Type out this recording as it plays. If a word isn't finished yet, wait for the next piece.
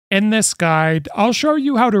In this guide, I'll show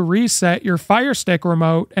you how to reset your Fire Stick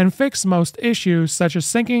remote and fix most issues such as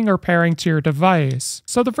syncing or pairing to your device.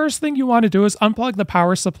 So the first thing you want to do is unplug the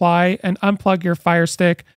power supply and unplug your Fire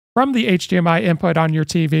Stick from the HDMI input on your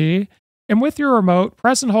TV. And with your remote,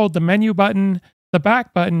 press and hold the menu button, the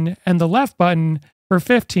back button, and the left button for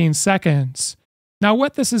 15 seconds. Now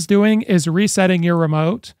what this is doing is resetting your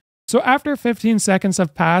remote. So after 15 seconds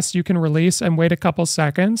have passed, you can release and wait a couple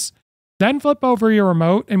seconds. Then flip over your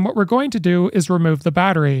remote, and what we're going to do is remove the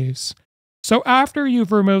batteries. So after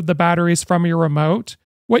you've removed the batteries from your remote,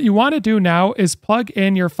 what you want to do now is plug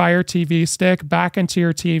in your Fire TV stick back into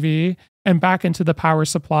your TV and back into the power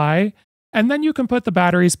supply, and then you can put the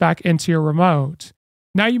batteries back into your remote.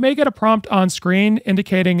 Now you may get a prompt on screen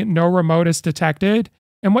indicating no remote is detected,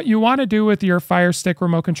 and what you want to do with your Fire Stick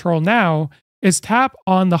remote control now is tap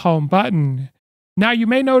on the home button. Now you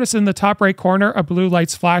may notice in the top right corner a blue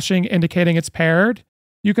light's flashing indicating it's paired.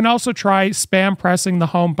 You can also try spam pressing the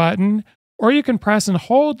home button, or you can press and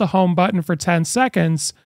hold the home button for 10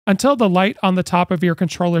 seconds until the light on the top of your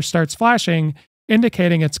controller starts flashing,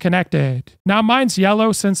 indicating it's connected. Now mine's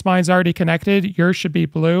yellow since mine's already connected, yours should be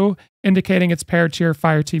blue, indicating it's paired to your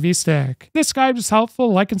Fire TV stick. If this guide was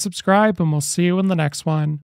helpful, like and subscribe, and we'll see you in the next one.